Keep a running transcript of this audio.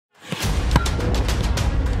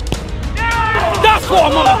what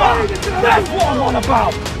I'm on about! That's what I'm on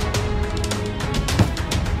about!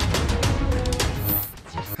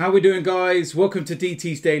 How we doing, guys? Welcome to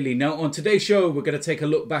DT's Daily. Now on today's show we're going to take a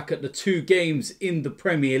look back at the 2 games in the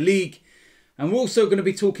Premier League, and we're also going to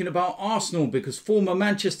be talking about Arsenal because former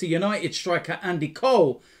Manchester United striker Andy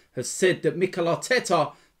Cole has said that Mikel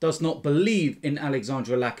Arteta does not believe in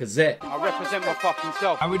Alexandre Lacazette. I represent my fucking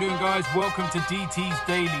self. How we doing, guys? Welcome to DT's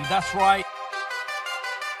Daily. That's right.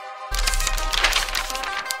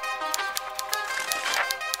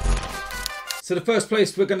 So the first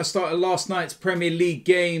place, we're going to start at last night's Premier League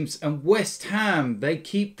games, and West Ham, they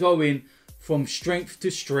keep going from strength to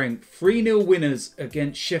strength. 3-0 winners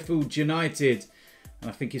against Sheffield United, and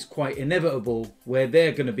I think it's quite inevitable where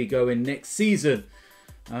they're going to be going next season.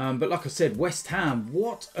 But like I said, West Ham,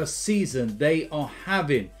 what a season they are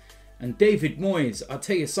having. And David Moyes, I'll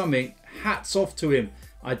tell you something, hats off to him.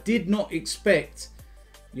 I did not expect,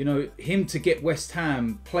 him to get West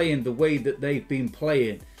Ham playing the way that they've been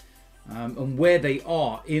playing. And where they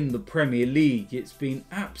are in the Premier League. It's been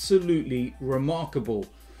absolutely remarkable.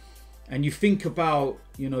 And you think about,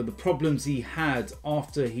 the problems he had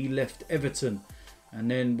after he left Everton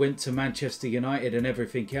and then went to Manchester United and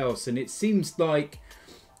everything else. And it seems like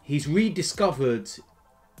he's rediscovered,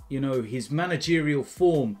 his managerial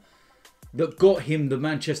form that got him the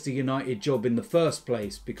Manchester United job in the first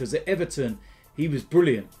place. Because at Everton, he was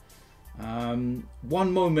brilliant.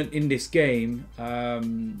 One moment in this game,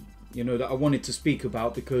 that I wanted to speak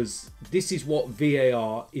about, because this is what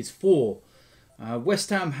VAR is for. West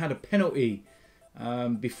Ham had a penalty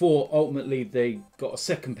before ultimately they got a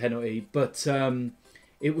second penalty, but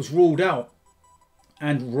it was ruled out,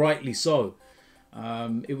 and rightly so.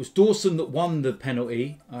 It was Dawson that won the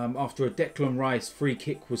penalty after a Declan Rice free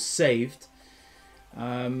kick was saved.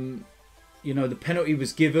 The penalty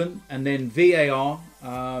was given, and then VAR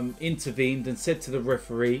intervened and said to the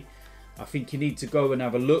referee, I think you need to go and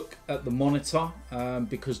have a look at the monitor,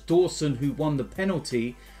 because Dawson, who won the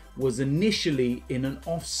penalty, was initially in an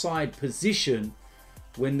offside position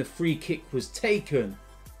when the free kick was taken.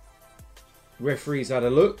 Referees had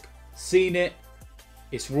a look, seen it,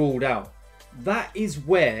 it's ruled out. That is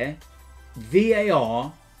where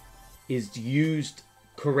VAR is used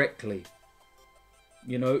correctly.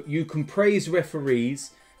 You can praise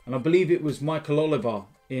referees, and I believe it was Michael Oliver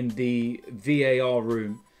in the VAR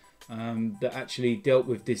room that actually dealt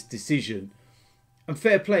with this decision. And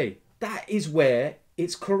fair play, that is where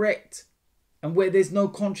it's correct and where there's no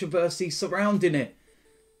controversy surrounding it.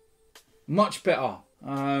 Much better.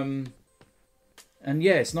 And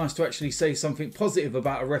yeah, it's nice to actually say something positive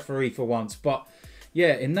about a referee for once. But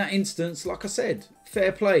yeah, in that instance, like I said,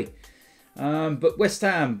 fair play. But West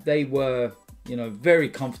Ham, they were, very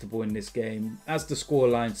comfortable in this game, as the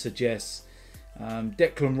scoreline suggests.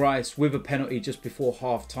 Declan Rice with a penalty just before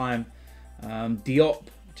half time, Diop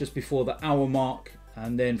just before the hour mark,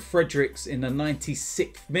 and then Fredericks in the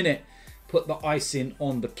 96th minute put the icing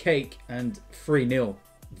on the cake, and 3-0.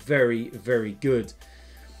 Very, very good.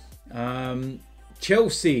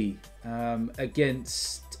 Chelsea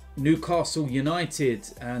against Newcastle United,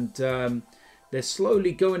 and they're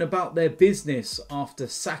slowly going about their business after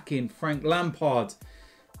sacking Frank Lampard.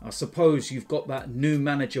 I suppose you've got that new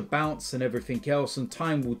manager bounce and everything else, and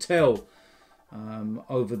time will tell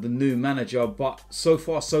over the new manager. But so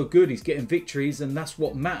far so good. He's getting victories, and that's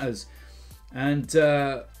what matters. And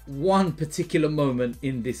one particular moment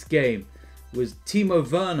in this game was Timo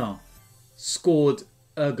Werner scored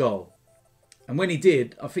a goal. And when he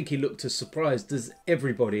did, I think he looked as surprised as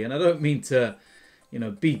everybody. And I don't mean to,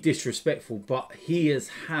 be disrespectful, but he has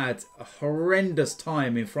had a horrendous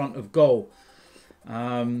time in front of goal.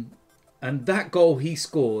 And that goal he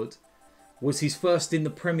scored was his first in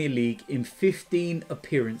the Premier League in 15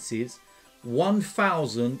 appearances,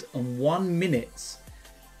 1,001 minutes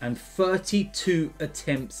and 32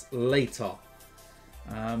 attempts later.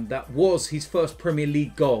 That was his first Premier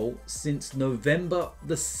League goal since November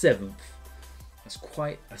the 7th. That's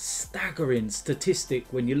quite a staggering statistic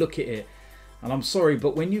when you look at it. And I'm sorry,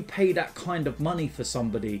 but when you pay that kind of money for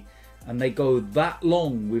somebody and they go that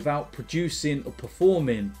long without producing or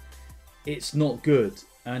performing, it's not good.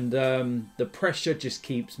 And the pressure just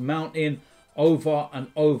keeps mounting over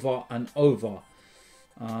and over and over.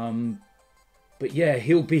 But yeah,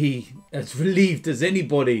 he'll be as relieved as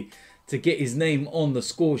anybody to get his name on the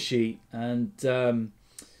score sheet. And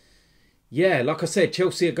yeah, like I said,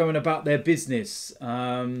 Chelsea are going about their business.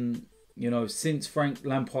 Since Frank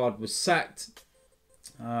Lampard was sacked.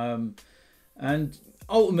 And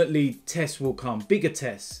ultimately, tests will come, bigger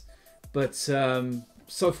tests. But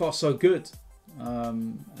so far, so good.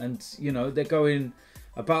 And, they're going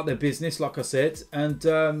about their business, like I said, and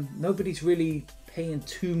nobody's really paying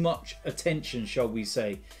too much attention, shall we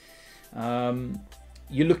say.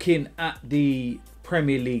 You're looking at the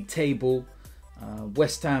Premier League table.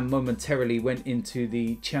 West Ham momentarily went into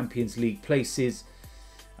the Champions League places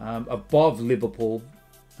above Liverpool.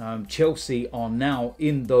 Chelsea are now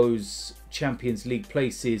in those Champions League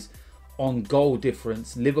places on goal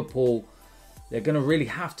difference. Liverpool, they're going to really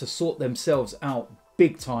have to sort themselves out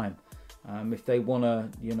big time if they want to,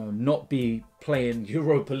 you know, not be playing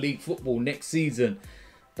Europa League football next season.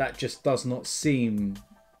 That just does not seem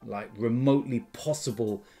like remotely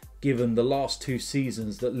possible given the last 2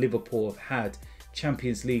 seasons that Liverpool have had.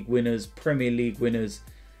 Champions League winners, Premier League winners,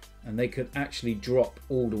 and they could actually drop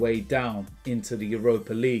all the way down into the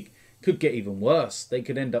Europa League. Could get even worse. They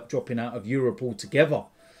could end up dropping out of Europe altogether.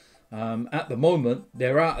 At the moment,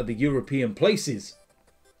 they're out of the European places.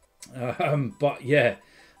 But yeah,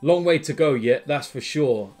 long way to go yet, that's for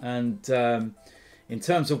sure. And in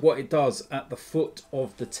terms of what it does at the foot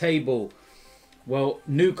of the table, well,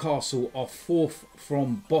 Newcastle are 4th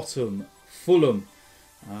from bottom. Fulham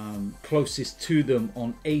closest to them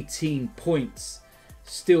on 18 points.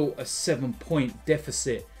 Still a 7-point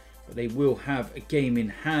deficit, but they will have a game in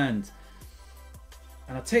hand.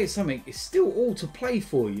 And I'll tell you something, it's still all to play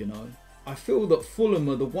for, you know. I feel that Fulham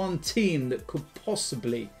are the one team that could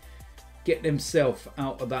possibly get themselves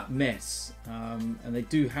out of that mess. And they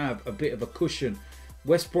do have a bit of a cushion.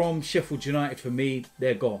 West Brom, Sheffield United, for me,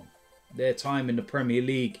 they're gone. Their time in the Premier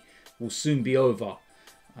League will soon be over.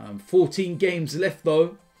 14 games left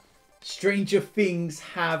though. Stranger things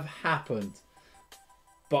have happened.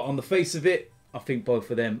 But on the face of it, I think both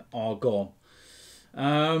of them are gone.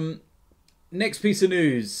 Next piece of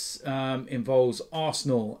news involves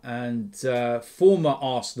Arsenal and former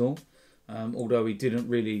Arsenal, although he didn't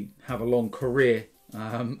really have a long career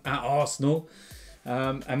at Arsenal.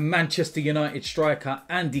 And Manchester United striker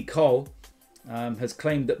Andy Cole has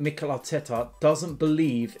claimed that Mikel Arteta doesn't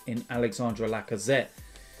believe in Alexandre Lacazette.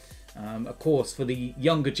 Of course, for the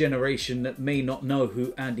younger generation that may not know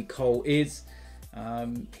who Andy Cole is,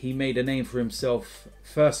 he made a name for himself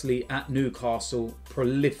firstly at Newcastle,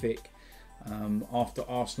 prolific, after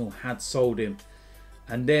Arsenal had sold him.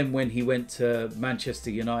 And then when he went to Manchester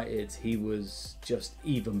United, he was just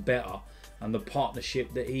even better. And the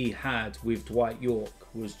partnership that he had with Dwight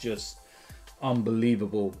York was just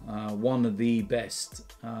unbelievable. One of the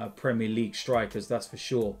best Premier League strikers, that's for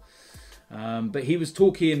sure. But he was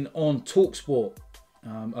talking on TalkSport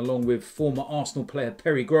along with former Arsenal player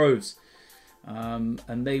Perry Groves.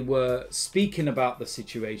 And they were speaking about the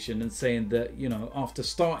situation and saying that, you know, after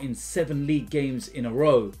starting 7 league games in a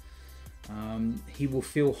row, he will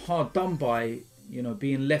feel hard done by, you know,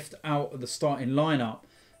 being left out of the starting lineup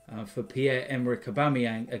for Pierre-Emerick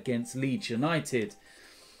Aubameyang against Leeds United.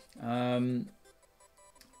 I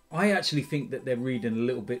actually think that they're reading a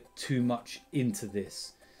little bit too much into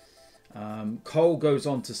this. Cole goes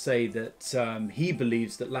on to say that he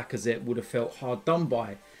believes that Lacazette would have felt hard done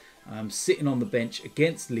by sitting on the bench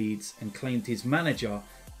against Leeds, and claimed his manager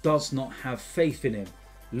does not have faith in him.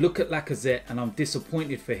 Look at Lacazette and I'm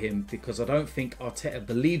disappointed for him because I don't think Arteta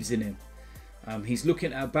believes in him. He's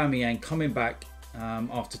looking at Aubameyang coming back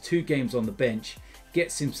after 2 games on the bench,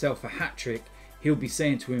 gets himself a hat-trick. He'll be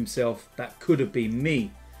saying to himself, that could have been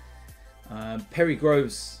me. Perry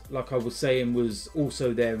Groves, like I was saying, was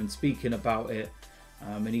also there and speaking about it.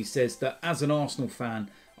 And he says that as an Arsenal fan,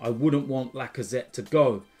 I wouldn't want Lacazette to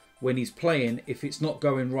go. When he's playing, if it's not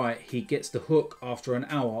going right, he gets the hook after an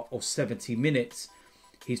hour or 70 minutes.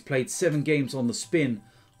 He's played 7 games on the spin.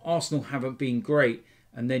 Arsenal haven't been great.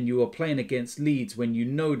 And then you are playing against Leeds when you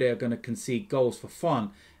know they're going to concede goals for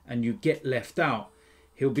fun and you get left out.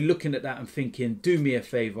 He'll be looking at that and thinking, do me a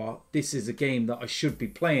favour, this is a game that I should be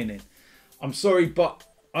playing in. I'm sorry, but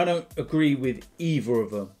I don't agree with either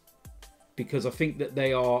of them, because I think that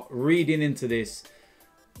they are reading into this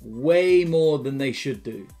way more than they should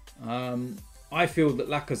do. I feel that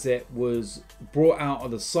Lacazette was brought out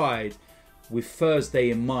of the side with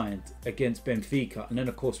Thursday in mind against Benfica. And then,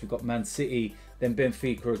 of course, we've got Man City, then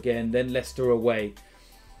Benfica again, then Leicester away.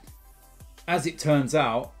 As it turns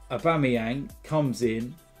out, Aubameyang comes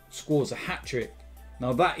in, scores a hat-trick.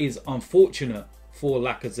 Now, that is unfortunate for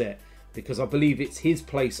Lacazette, because I believe it's his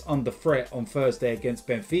place under threat on Thursday against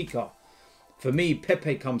Benfica. For me,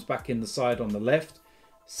 Pepe comes back in the side on the left,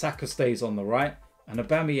 Saka stays on the right, and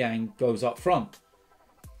Aubameyang goes up front.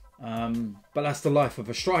 But that's the life of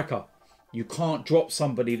a striker. You can't drop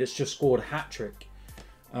somebody that's just scored a hat-trick.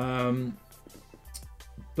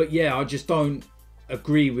 But yeah, I just don't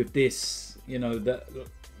agree with this, you know, that,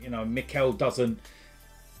 you know, Mikel doesn't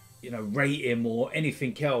you know, rate him or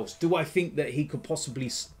anything else. Do I think that he could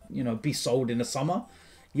possibly, you know, be sold in the summer?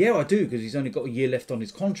 Yeah, I do, because he's only got a year left on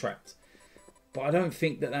his contract. But I don't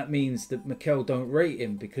think that that means that Mikel don't rate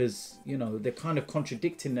him, because, you know, they're kind of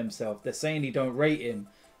contradicting themselves. They're saying he don't rate him,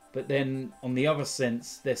 but then on the other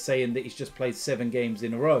sense, they're saying that he's just played 7 games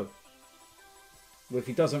in a row. Well, if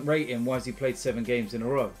he doesn't rate him, why has he played 7 games in a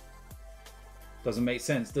row? Doesn't make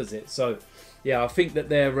sense, does it? So, yeah, I think that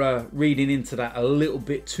they're reading into that a little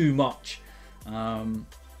bit too much.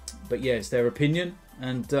 But yeah, it's their opinion,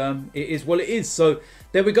 and it is what it is. So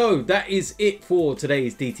there we go. That is it for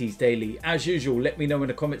today's DT's Daily. As usual, let me know in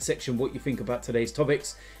the comment section what you think about today's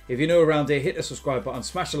topics. If you're new around here, hit the subscribe button,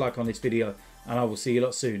 smash a like on this video, and I will see you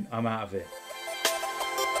lot soon. I'm out of here.